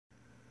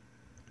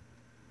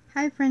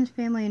Hi friends,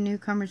 family, and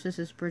newcomers, this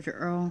is Bridget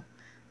Earl.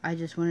 I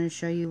just wanted to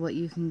show you what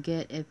you can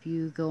get if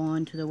you go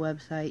on to the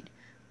website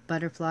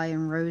Butterfly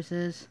and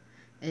Roses.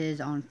 It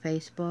is on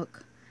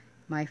Facebook.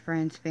 My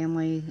friend's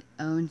family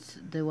owns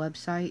the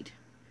website.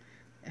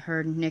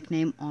 Her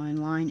nickname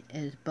online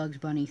is Bugs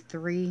Bunny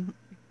 3.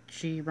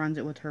 She runs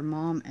it with her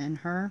mom and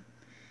her.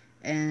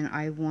 And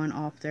I won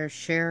off their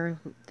share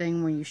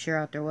thing. When you share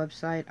out their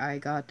website, I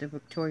got the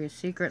Victoria's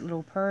Secret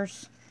little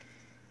purse.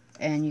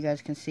 And you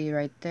guys can see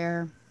right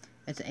there.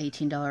 It's an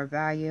 $18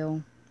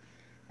 value,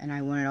 and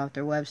I won it off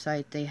their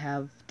website. They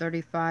have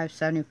 $35,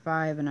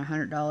 $75, and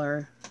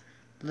 $100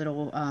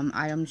 little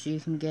items you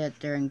can get.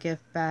 They're in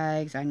gift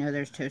bags. I know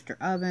there's toaster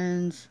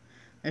ovens.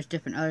 There's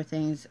different other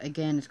things.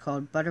 Again, it's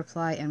called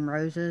Butterfly and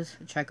Roses.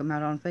 Check them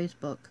out on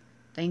Facebook.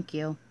 Thank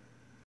you.